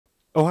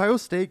Ohio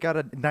State got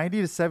a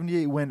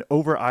 90-78 win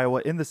over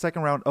Iowa in the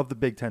second round of the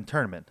Big Ten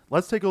tournament.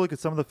 Let's take a look at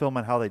some of the film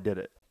on how they did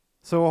it.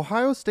 So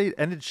Ohio State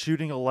ended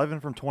shooting 11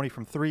 from 20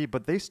 from 3,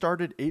 but they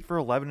started 8 for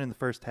 11 in the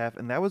first half,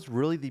 and that was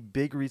really the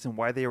big reason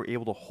why they were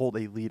able to hold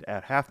a lead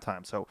at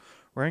halftime. So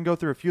we're going to go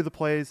through a few of the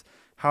plays,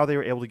 how they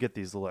were able to get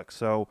these looks.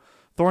 So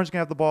Thorne's going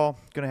to have the ball,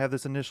 going to have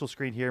this initial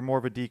screen here, more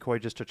of a decoy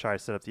just to try to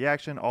set up the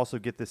action. Also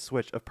get this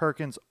switch of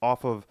Perkins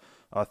off of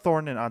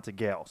Thorne and onto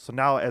Gale. So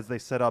now as they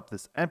set up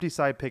this empty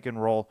side pick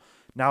and roll,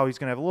 now he's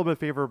going to have a little bit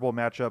favorable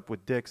matchup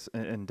with Dix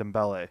and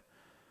Dembele.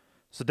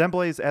 So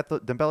Dembele's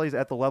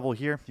at the level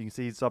here. You can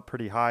see he's up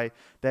pretty high.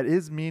 That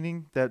is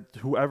meaning that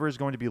whoever is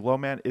going to be low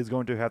man is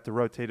going to have to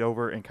rotate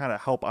over and kind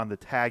of help on the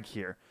tag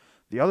here.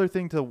 The other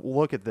thing to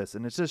look at this,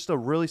 and it's just a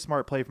really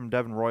smart play from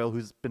Devin Royal,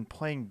 who's been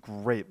playing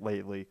great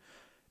lately,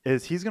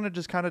 is he's going to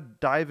just kind of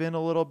dive in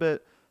a little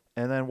bit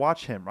and then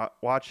watch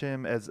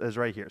him as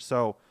right here.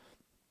 So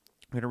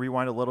I'm going to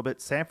rewind a little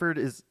bit. Sanford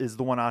is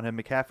the one on him.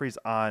 McCaffrey's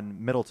on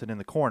Middleton in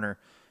the corner.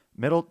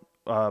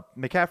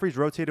 McCaffrey's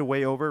rotated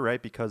way over,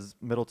 right, because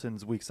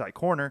Middleton's weak side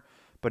corner.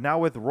 But now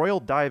with Royal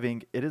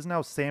diving, it is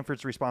now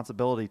Sanford's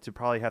responsibility to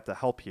probably have to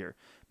help here.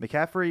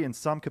 McCaffrey, in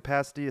some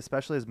capacity,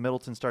 especially as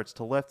Middleton starts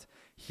to lift,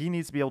 he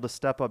needs to be able to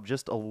step up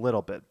just a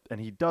little bit,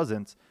 and he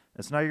doesn't.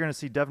 And so now you're going to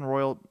see Devin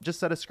Royal just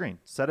set a screen,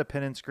 set a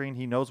pin and screen.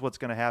 He knows what's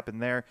going to happen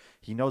there.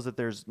 He knows that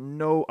there's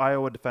no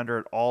Iowa defender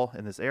at all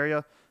in this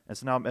area. And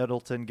so now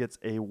Middleton gets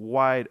a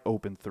wide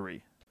open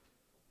three.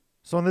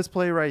 So in this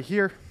play right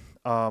here,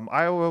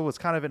 Iowa was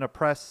kind of in a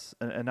press,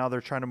 and now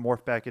they're trying to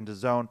morph back into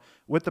zone.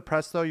 With the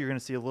press, though, you're going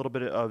to see a little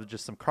bit of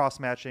just some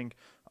cross-matching.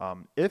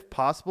 If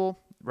possible,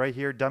 right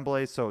here,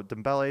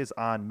 Dembele is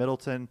on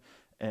Middleton,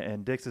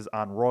 and Dix is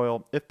on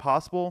Royal. If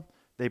possible,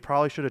 they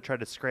probably should have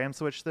tried to scram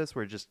switch this,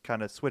 where you just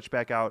kind of switch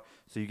back out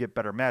so you get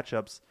better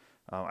matchups.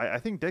 I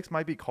think Dix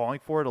might be calling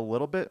for it a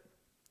little bit.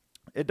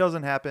 It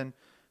doesn't happen.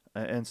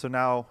 And so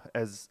now,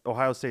 as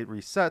Ohio State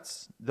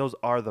resets, those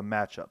are the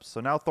matchups.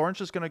 So now Thorne's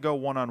just going to go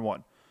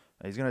one-on-one.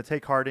 He's going to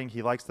take Harding.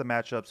 He likes the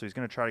matchup, so he's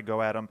going to try to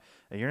go at him.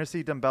 And you're going to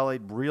see Dembele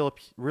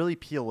really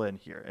peel in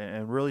here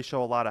and really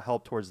show a lot of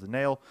help towards the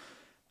nail.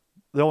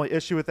 The only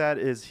issue with that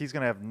is he's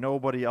going to have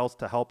nobody else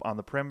to help on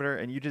the perimeter,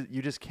 and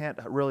you just can't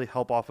really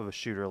help off of a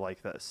shooter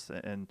like this,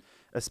 and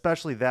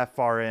especially that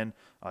far in.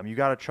 You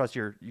got to trust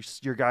your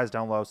guys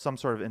down low, some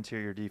sort of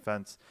interior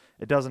defense.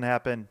 It doesn't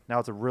happen. Now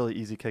it's a really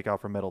easy kick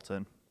out for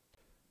Middleton.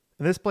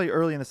 In this play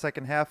early in the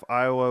second half,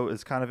 Iowa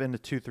is kind of in the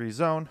 2-3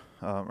 zone,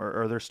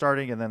 or they're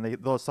starting, and then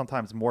they'll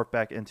sometimes morph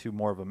back into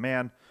more of a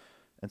man.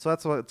 And so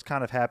that's what's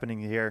kind of happening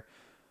here.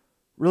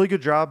 Really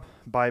good job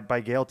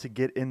by Gale to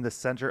get in the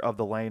center of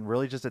the lane,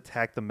 really just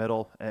attack the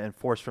middle and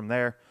force from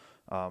there.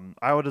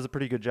 Iowa does a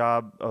pretty good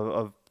job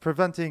of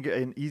preventing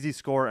an easy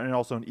score and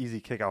also an easy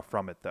kick out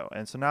from it, though.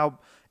 And so now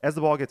as the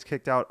ball gets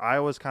kicked out,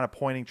 Iowa's kind of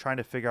pointing, trying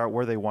to figure out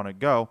where they want to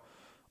go.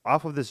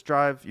 Off of this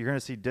drive, you're going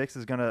to see Dix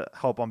is going to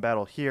help on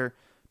battle here.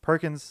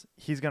 Perkins,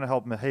 he's going to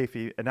help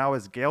Mahaffey. And now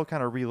as Gale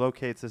kind of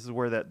relocates, this is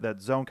where that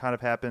zone kind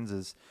of happens,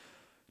 is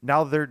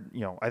now they're,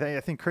 I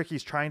think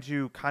Kricky's trying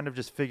to kind of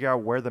just figure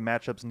out where the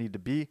matchups need to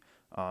be.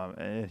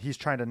 And he's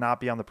trying to not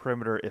be on the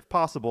perimeter if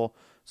possible.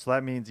 So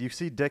that means you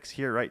see Dix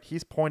here, right?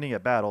 He's pointing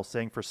at battle,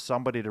 saying for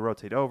somebody to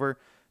rotate over.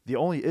 The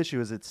only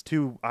issue is it's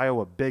two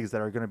Iowa bigs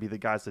that are going to be the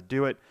guys that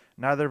do it.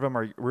 Neither of them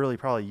are really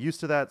probably used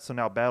to that. So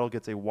now Battle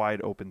gets a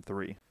wide open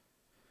three.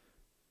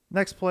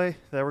 Next play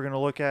that we're going to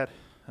look at,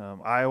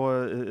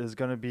 Iowa is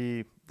going to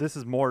be, this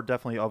is more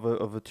definitely of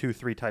a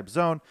 2-3 type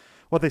zone,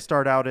 what they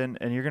start out in,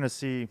 and you're going to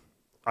see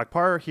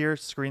Akpar here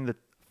screen the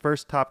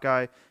first top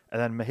guy, and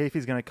then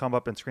Mahaffey's going to come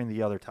up and screen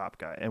the other top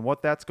guy. And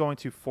what that's going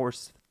to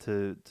force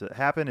to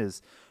happen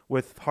is,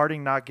 with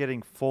Harding not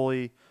getting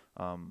fully,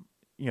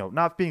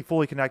 not being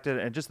fully connected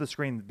and just the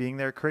screen being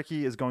there,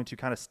 Krikke is going to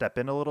kind of step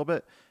in a little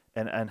bit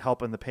and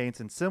help in the paints.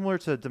 And similar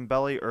to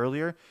Dembele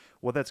earlier,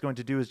 what that's going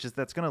to do is just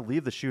that's going to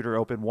leave the shooter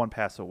open one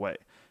pass away.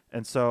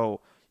 And so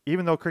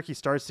even though Krikke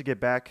starts to get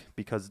back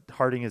because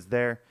Harding is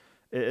there,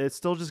 it's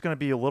still just going to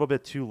be a little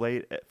bit too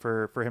late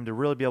for him to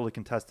really be able to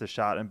contest the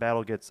shot, and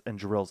Battle gets and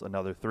drills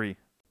another three.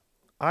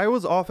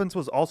 Iowa's offense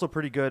was also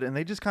pretty good, and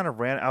they just kind of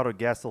ran out of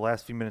gas the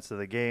last few minutes of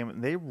the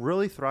game. They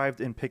really thrived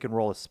in pick and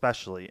roll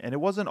especially, and it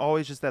wasn't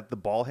always just that the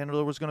ball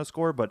handler was going to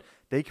score, but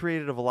they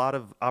created a lot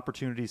of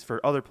opportunities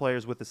for other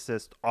players with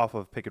assists off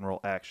of pick and roll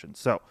action.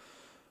 So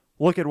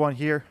look at one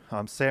here.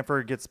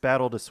 Sanford gets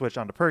Battle to switch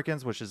onto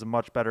Perkins, which is a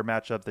much better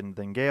matchup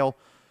than Gale.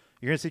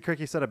 You're going to see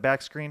Krikke set a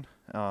back screen.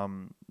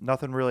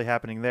 Nothing really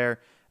happening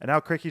there. And now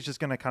Kricky's just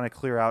going to kind of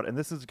clear out. And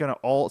this is going to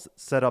all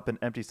set up an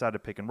empty-sided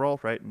pick and roll,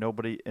 right?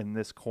 Nobody in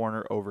this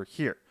corner over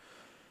here.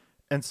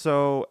 And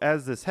so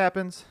as this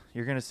happens,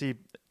 you're going to see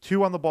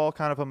two on the ball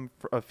kind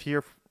of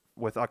here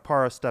with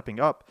Akpara stepping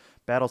up.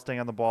 Battle staying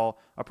on the ball.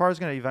 Akpara's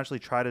going to eventually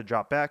try to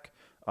drop back.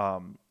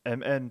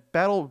 And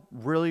Battle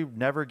really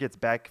never gets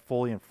back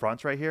fully in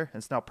front right here.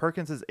 And so now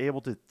Perkins is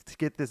able to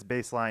get this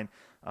baseline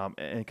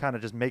and kind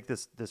of just make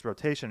this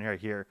rotation right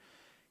here.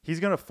 He's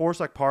going to force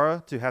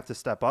Akpara to have to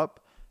step up.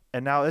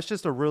 And now it's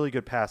just a really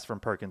good pass from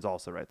Perkins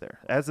also right there.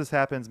 As this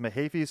happens,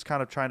 Mahaffey's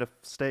kind of trying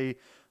to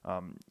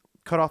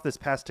cut off this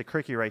pass to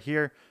Krikke right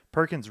here.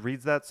 Perkins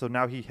reads that, so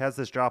now he has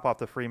this drop off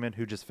to Freeman,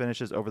 who just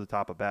finishes over the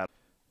top of Battle.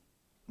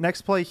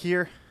 Next play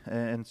here,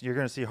 and you're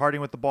going to see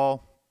Harding with the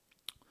ball.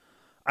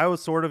 I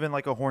was sort of in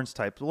like a Horns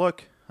type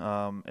look,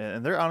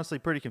 and they're honestly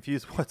pretty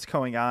confused what's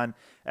going on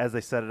as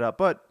they set it up.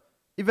 But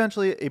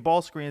eventually, a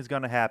ball screen is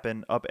going to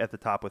happen up at the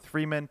top with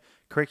Freeman.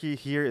 Krikke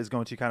here is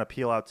going to kind of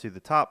peel out to the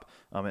top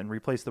and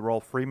replace the role.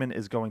 Freeman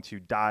is going to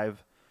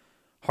dive.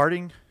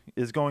 Harding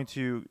is going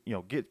to,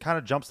 get kind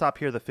of jump stop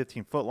here, the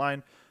 15-foot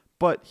line,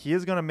 but he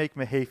is going to make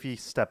Mahaffey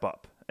step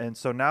up. And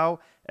so now,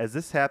 as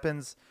this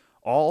happens,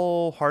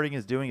 all Harding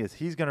is doing is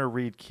he's going to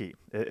read Key.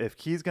 If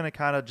Key's going to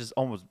kind of just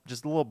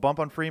a little bump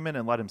on Freeman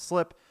and let him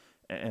slip,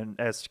 and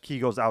as Key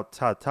goes out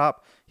to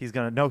top, he's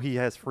going to know he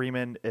has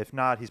Freeman. If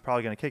not, he's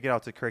probably going to kick it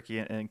out to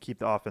Krikke and keep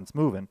the offense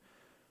moving.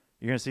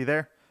 You're going to see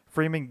there,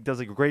 Freeman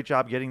does a great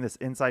job getting this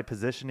inside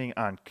positioning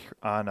on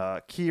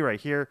Key right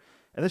here.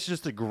 And this is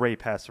just a great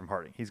pass from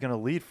Harding. He's going to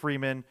lead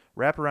Freeman,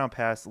 wrap around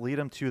pass, lead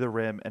him to the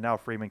rim, and now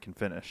Freeman can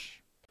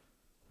finish.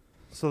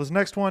 So this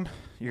next one,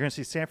 you're going to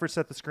see Sanford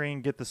set the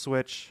screen, get the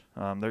switch.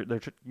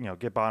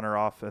 Get Bonner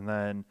off, and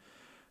then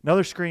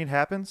another screen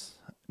happens.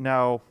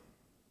 Now,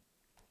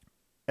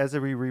 as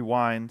we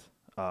rewind,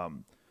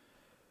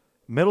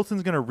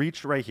 Middleton's going to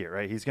reach right here,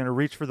 right? He's going to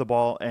reach for the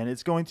ball, and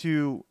it's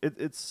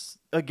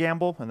a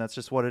gamble, and that's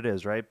just what it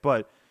is, right?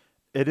 But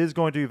it is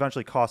going to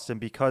eventually cost him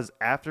because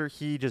after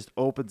he just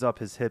opens up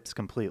his hips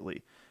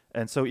completely.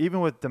 And so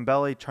even with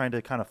Dembele trying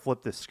to kind of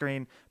flip this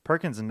screen,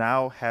 Perkins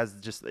now has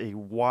just a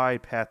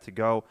wide path to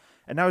go.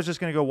 And now he's just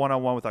going to go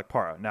one-on-one with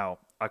Okpara. Now,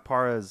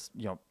 Okpara is,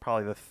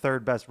 probably the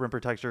third best rim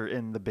protector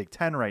in the Big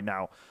Ten right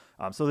now.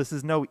 So this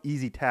is no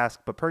easy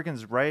task, but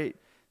Perkins right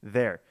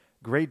there.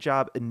 Great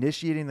job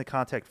initiating the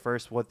contact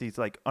first. What these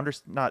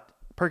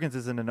Perkins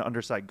isn't an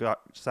undersized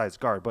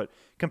guard, but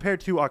compared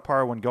to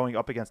Okpara when going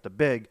up against a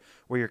big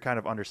where you're kind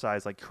of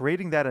undersized, like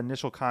creating that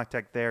initial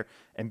contact there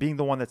and being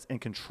the one that's in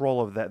control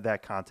of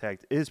that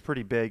contact is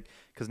pretty big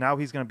because now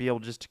he's going to be able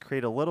just to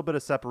create a little bit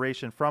of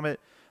separation from it.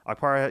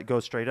 Okpara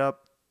goes straight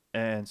up,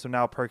 and so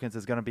now Perkins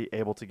is going to be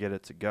able to get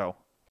it to go.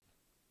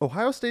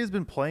 Ohio State has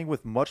been playing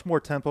with much more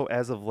tempo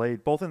as of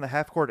late, both in the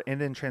half court and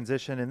in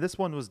transition, and this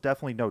one was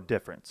definitely no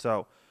different.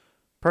 So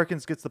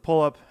Perkins gets the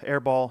pull-up,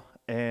 air ball,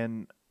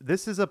 and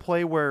this is a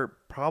play where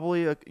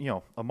probably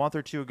a month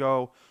or two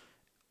ago,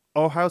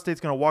 Ohio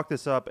State's going to walk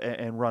this up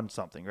and run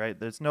something, right?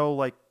 There's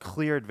no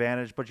clear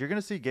advantage, but you're going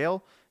to see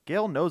Gale.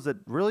 Gale knows that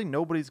really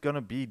nobody's going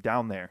to be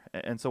down there.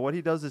 And so what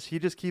he does is he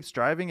just keeps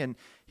driving, and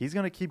he's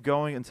going to keep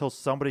going until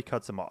somebody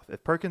cuts him off.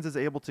 If Perkins is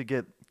able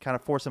to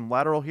force him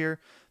lateral here,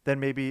 then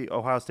maybe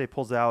Ohio State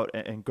pulls out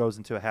and goes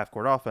into a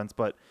half-court offense.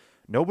 But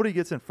nobody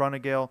gets in front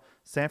of Gale.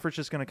 Sanford's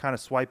just going to kind of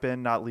swipe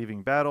in, not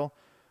leaving Battle.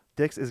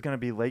 Dix is going to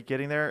be late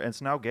getting there, and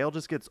so now Gale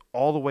just gets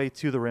all the way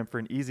to the rim for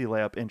an easy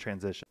layup in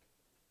transition.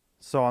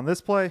 So on this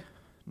play,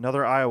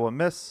 another Iowa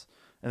miss,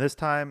 and this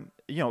time,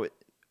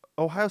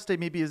 Ohio State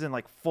maybe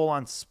isn't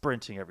full-on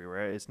sprinting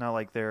everywhere. It's not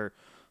like they're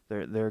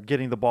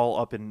getting the ball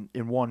up in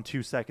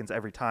 1-2 seconds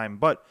every time,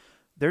 but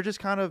they're just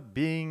kind of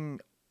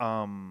being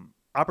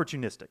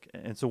opportunistic.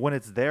 And so when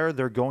it's there,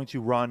 they're going to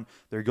run,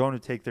 they're going to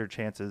take their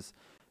chances.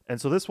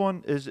 And so this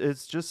one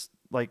is just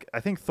I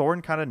think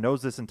Thornton kind of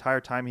knows this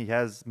entire time he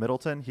has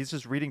Middleton. He's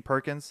just reading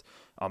Perkins.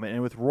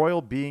 And with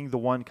Royal being the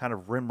one kind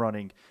of rim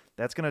running,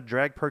 that's going to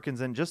drag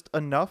Perkins in just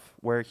enough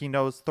where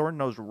Thornton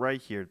knows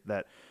right here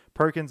that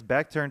Perkins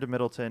back turn to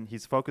Middleton.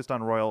 He's focused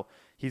on Royal.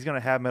 He's going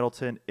to have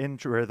Middleton in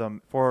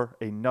rhythm for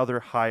another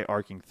high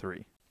arcing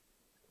three.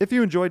 If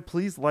you enjoyed,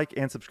 please like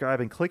and subscribe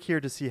and click here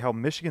to see how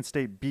Michigan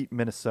State beat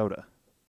Minnesota.